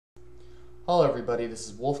Hello everybody, this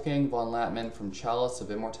is Wolfgang von Latman from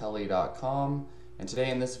chaliceofimmortality.com, and today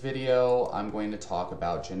in this video I'm going to talk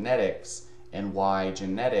about genetics and why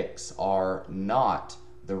genetics are not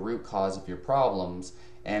the root cause of your problems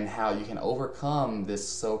and how you can overcome this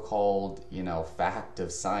so-called, fact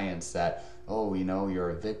of science that, you're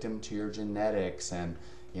a victim to your genetics and,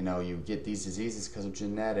 you get these diseases because of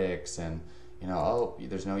genetics and,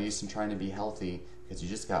 there's no use in trying to be healthy because you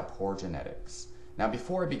just got poor genetics. Now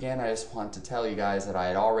before I begin, I just want to tell you guys that I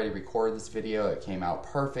had already recorded this video. It came out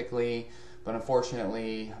perfectly, but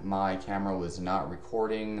unfortunately my camera was not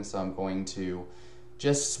recording, so I'm going to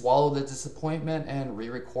just swallow the disappointment and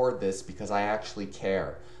re-record this because I actually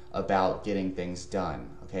care about getting things done,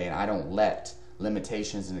 okay? And I don't let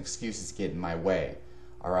limitations and excuses get in my way,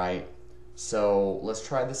 alright? So let's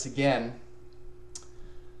try this again.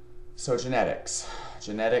 So genetics.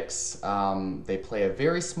 Genetics, they play a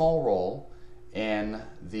very small role in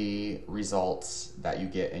the results that you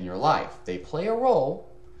get in your life. They play a role,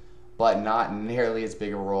 but not nearly as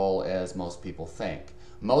big a role as most people think.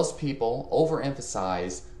 Most people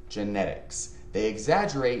overemphasize genetics. They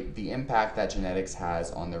exaggerate the impact that genetics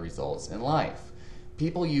has on their results in life.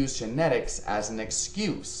 People use genetics as an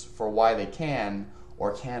excuse for why they can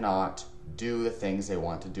or cannot do the things they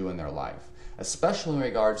want to do in their life, especially in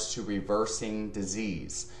regards to reversing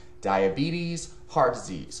disease, diabetes, heart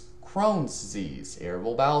disease, Crohn's disease,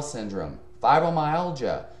 irritable bowel syndrome,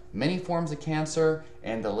 fibromyalgia, many forms of cancer,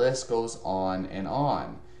 and the list goes on and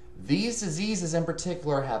on. These diseases in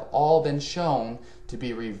particular have all been shown to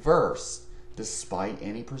be reversed despite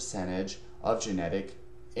any percentage of genetic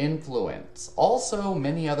influence. Also,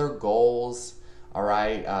 many other goals,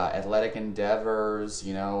 athletic endeavors,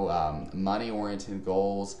 money-oriented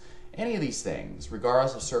goals, any of these things,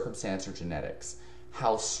 regardless of circumstance or genetics.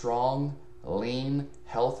 How strong, lean,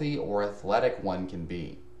 healthy, or athletic one can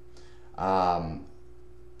be.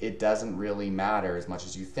 It doesn't really matter as much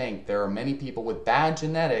as you think. There are many people with bad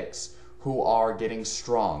genetics who are getting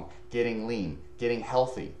strong, getting lean, getting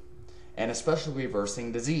healthy, and especially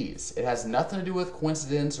reversing disease. It has nothing to do with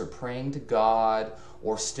coincidence or praying to God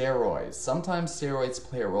or steroids. Sometimes steroids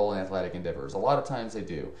play a role in athletic endeavors. A lot of times they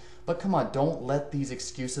do. But come on, don't let these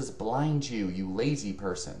excuses blind you, you lazy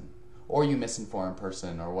person. Or you misinformed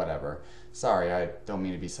person or whatever. Sorry, I don't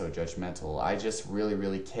mean to be so judgmental. I just really,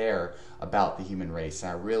 really care about the human race.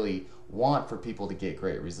 And I really want for people to get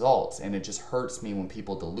great results. And it just hurts me when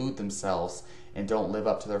people delude themselves and don't live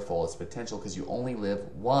up to their fullest potential because you only live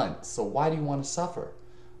once. So why do you want to suffer?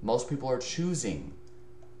 Most people are choosing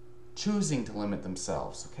to limit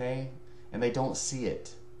themselves, okay? And they don't see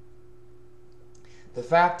it. The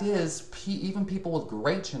fact is, even people with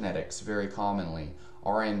great genetics very commonly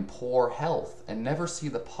are in poor health and never see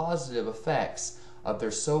the positive effects of their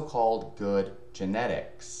so-called good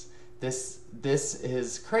genetics. This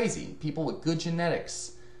is crazy. People with good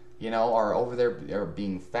genetics, are over there, they're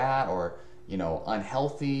being fat or,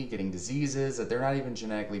 unhealthy, getting diseases that they're not even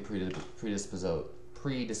genetically predisposed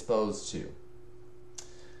to.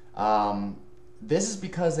 This is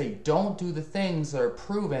because they don't do the things that are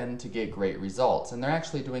proven to get great results, and they're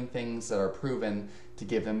actually doing things that are proven to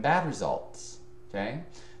give them bad results. Okay?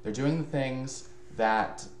 They're doing the things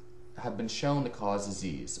that have been shown to cause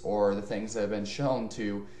disease, or the things that have been shown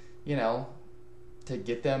to, to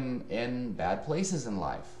get them in bad places in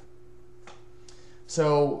life.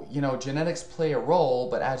 So, genetics play a role,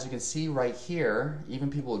 but as you can see right here, even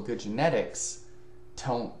people with good genetics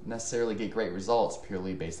don't necessarily get great results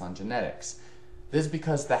purely based on genetics. This is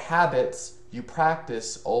because the habits you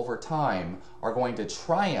practice over time are going to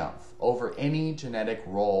triumph over any genetic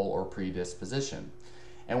role or predisposition.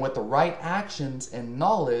 And with the right actions and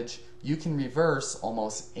knowledge, you can reverse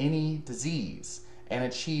almost any disease and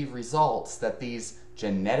achieve results that these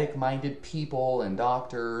genetic-minded people and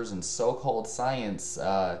doctors and so-called science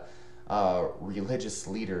religious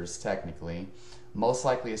leaders, technically, most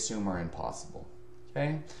likely assume are impossible.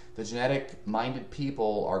 Okay? The genetic-minded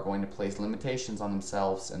people are going to place limitations on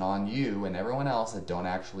themselves and on you and everyone else that don't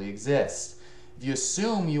actually exist. If you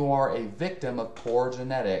assume you are a victim of poor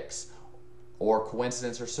genetics or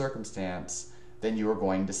coincidence or circumstance, then you are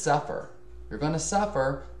going to suffer. You're going to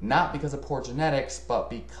suffer not because of poor genetics, but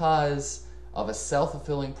because of a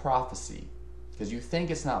self-fulfilling prophecy. Because you think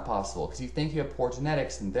it's not possible, because you think you have poor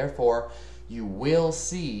genetics, and therefore you will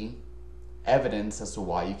see evidence as to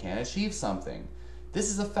why you can't achieve something. This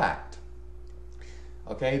is a fact.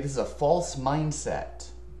 Okay, this is a false mindset.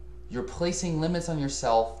 You're placing limits on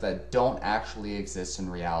yourself that don't actually exist in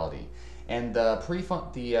reality. And the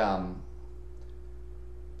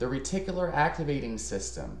reticular activating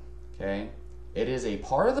system, okay, It is a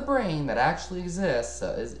part of the brain that actually exists.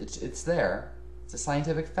 It's there. It's a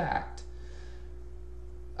scientific fact.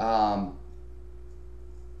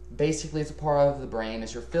 Basically, it's a part of the brain.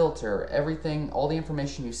 It's your filter. Everything, all the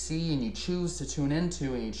information you see and you choose to tune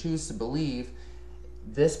into and you choose to believe,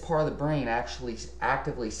 this part of the brain actually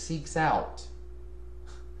actively seeks out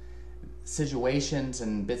situations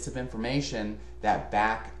and bits of information that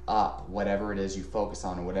back up whatever it is you focus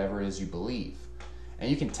on or whatever it is you believe. And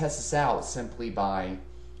you can test this out simply by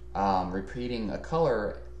repeating a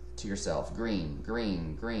color to yourself. Green,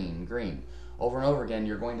 green, green, green. Over and over again,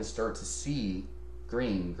 you're going to start to see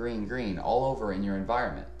green, green, green all over in your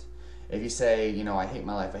environment. If you say, you know, I hate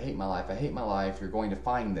my life, I hate my life, I hate my life, you're going to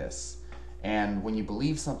find this. And when you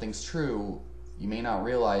believe something's true, you may not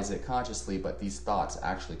realize it consciously, but these thoughts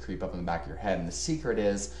actually creep up in the back of your head. And the secret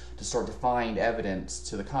is to start to find evidence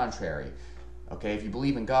to the contrary. Okay, if you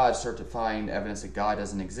believe in God, start to find evidence that God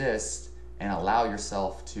doesn't exist and allow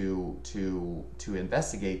yourself to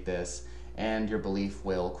investigate this, and your belief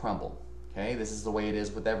will crumble. Okay, this is the way it is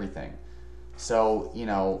with everything. So, you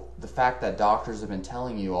know, the fact that doctors have been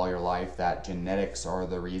telling you all your life that genetics are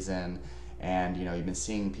the reason, and, you know, you've been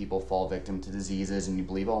seeing people fall victim to diseases, and you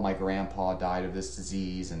believe, oh, my grandpa died of this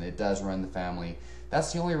disease, and it does run the family.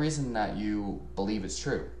 That's the only reason that you believe it's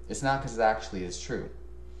true. It's not because it actually is true.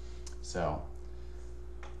 So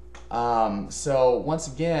once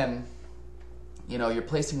again, you know, you're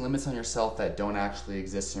placing limits on yourself that don't actually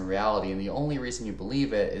exist in reality, and the only reason you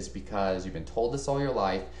believe it is because you've been told this all your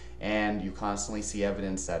life, and you constantly see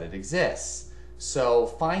evidence that it exists. So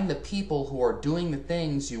find the people who are doing the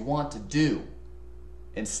things you want to do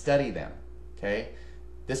and study them, okay?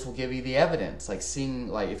 This will give you the evidence, like seeing,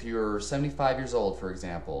 like if you're 75 years old, for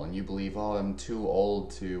example, and you believe, oh, I'm too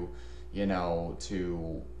old to, you know,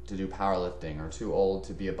 to do powerlifting, or too old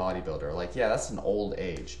to be a bodybuilder. Like, yeah, that's an old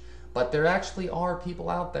age. But there actually are people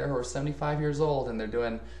out there who are 75 years old and they're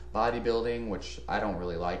doing bodybuilding, which I don't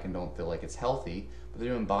really like and don't feel like it's healthy. But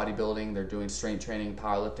they're doing bodybuilding, they're doing strength training,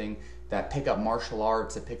 powerlifting, that pick up martial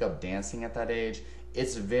arts, that pick up dancing at that age.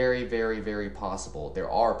 It's very, very, very possible. There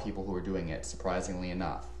are people who are doing it, surprisingly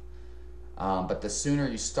enough. But the sooner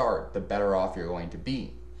you start, the better off you're going to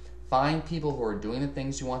be. Find people who are doing the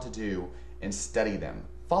things you want to do and study them.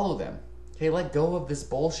 Follow them. Okay, let go of this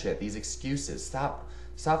bullshit, these excuses. Stop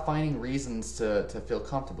finding reasons to feel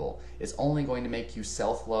comfortable. It's only going to make you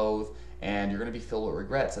self-loathe, and you're going to be filled with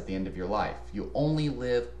regrets at the end of your life. You only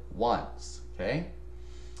live once, okay?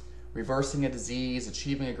 Reversing a disease,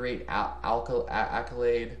 achieving a great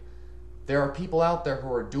accolade. There are people out there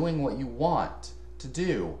who are doing what you want to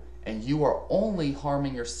do, and you are only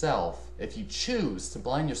harming yourself if you choose to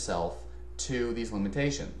blind yourself to these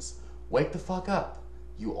limitations. Wake the fuck up.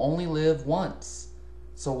 You only live once.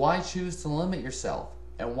 So why choose to limit yourself?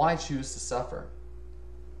 And why choose to suffer?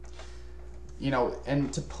 You know,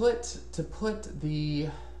 and to put the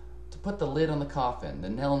lid on the coffin, the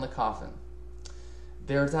nail in the coffin,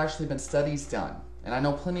 there's actually been studies done, and I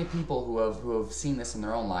know plenty of people who have seen this in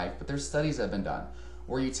their own life, but there's studies that have been done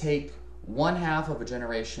where you take one half of a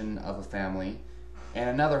generation of a family and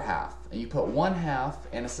another half, and you put one half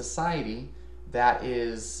in a society that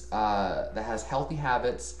is that has healthy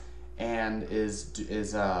habits and is you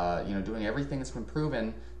know, doing everything that's been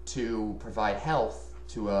proven to provide health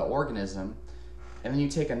to an organism, and then you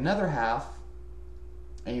take another half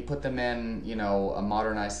and you put them in, you know, a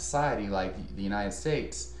modernized society like the United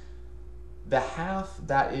States. The half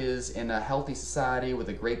that is in a healthy society with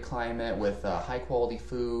a great climate, with high quality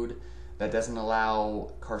food that doesn't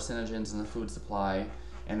allow carcinogens in the food supply,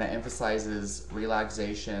 and that emphasizes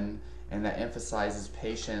relaxation, and that emphasizes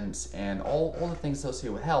patience and all the things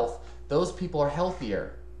associated with health, those people are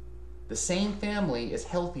healthier. The same family is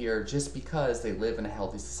healthier just because they live in a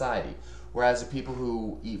healthy society. Whereas the people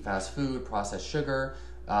who eat fast food, processed sugar,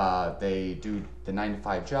 they do the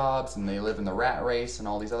 9-to-5 jobs, and they live in the rat race and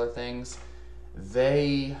all these other things,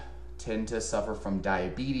 they tend to suffer from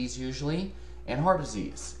diabetes usually, and heart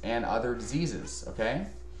disease, and other diseases, okay?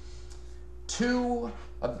 Two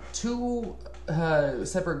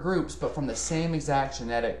separate groups, but from the same exact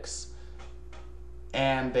genetics,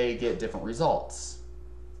 and they get different results.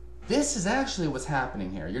 This is actually what's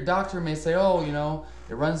happening here. Your doctor may say, oh, you know,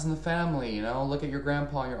 it runs in the family, you know, look at your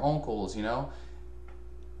grandpa and your uncles, you know.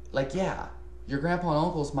 Like, yeah, your grandpa and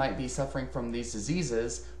uncles might be suffering from these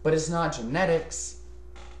diseases, but it's not genetics.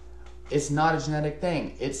 It's not a genetic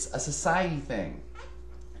thing. It's a society thing.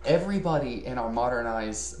 Everybody in our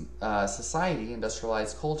modernized society,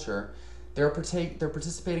 industrialized culture, they're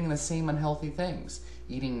participating in the same unhealthy things.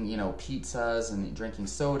 Eating, you know, pizzas and drinking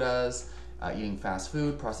sodas, eating fast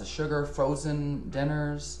food, processed sugar, frozen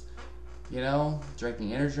dinners. you know,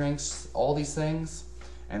 drinking energy drinks, all these things,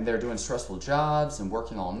 and they're doing stressful jobs and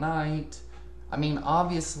working all night. I mean,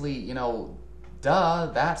 obviously, you know, duh,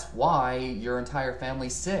 that's why your entire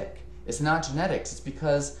family's sick. It's not genetics. It's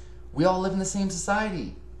because we all live in the same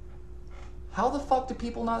society. How the fuck do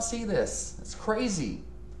people not see this? It's crazy.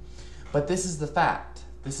 But this is the fact.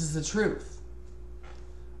 This is the truth.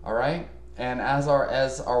 All right? And as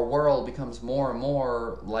our world becomes more and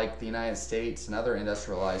more like the United States and other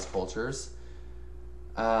industrialized cultures,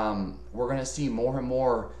 we're going to see more and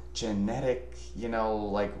more genetic, you know,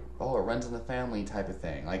 like, oh, it runs in the family type of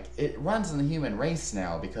thing. Like, it runs in the human race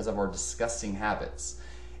now because of our disgusting habits.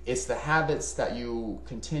 It's the habits that you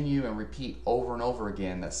continue and repeat over and over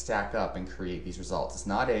again that stack up and create these results. It's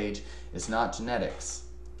not age, it's not genetics,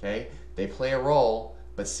 okay? They play a role,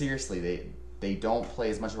 but seriously, they don't play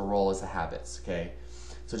as much of a role as the habits, okay?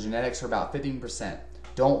 So genetics are about 15%.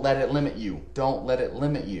 Don't let it limit you. Don't let it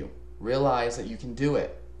limit you. Realize that you can do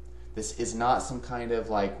it. This is not some kind of,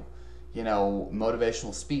 like, you know,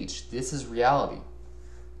 motivational speech. This is reality,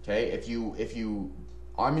 okay? If you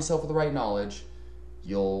arm yourself with the right knowledge,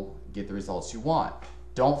 you'll get the results you want.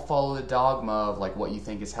 Don't follow the dogma of, like, what you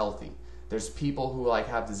think is healthy. There's people who, like,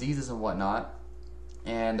 have diseases and whatnot,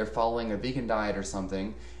 and they're following a vegan diet or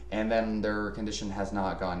something, and then their condition has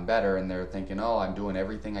not gotten better, and they're thinking, oh, I'm doing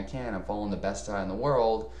everything I can, I'm following the best diet in the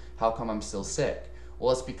world, how come I'm still sick?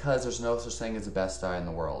 Well, it's because there's no such thing as the best diet in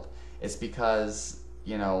the world. It's because,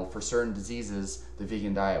 you know, for certain diseases, the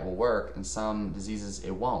vegan diet will work, and some diseases it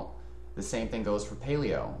won't. The same thing goes for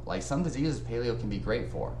paleo. Like, some diseases paleo can be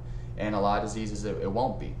great for, and a lot of diseases it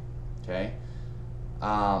won't be, okay?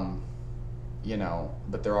 You know,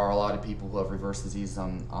 but there are a lot of people who have reversed disease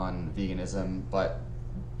on veganism. But,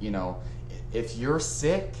 you know, if you're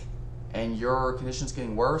sick and your condition's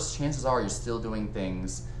getting worse, chances are you're still doing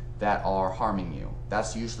things that are harming you.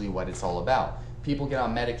 That's usually what it's all about. People get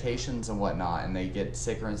on medications and whatnot, and they get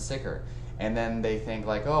sicker and sicker. And then they think,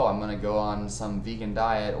 like, oh, I'm going to go on some vegan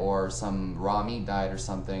diet or some raw meat diet or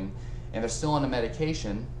something, and they're still on a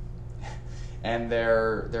medication, and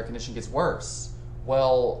their condition gets worse.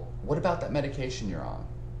 Well, what about that medication you're on?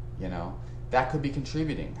 You know, that could be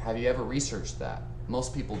contributing. Have you ever researched that?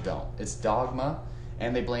 Most people don't. It's dogma,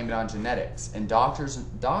 and they blame it on genetics. And doctors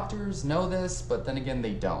know this, but then again,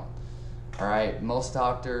 they don't. All right, most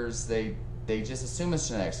doctors, they just assume it's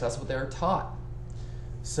genetics. That's what they're taught.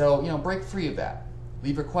 So, you know, break free of that.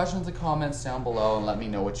 Leave your questions and comments down below and let me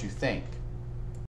know what you think.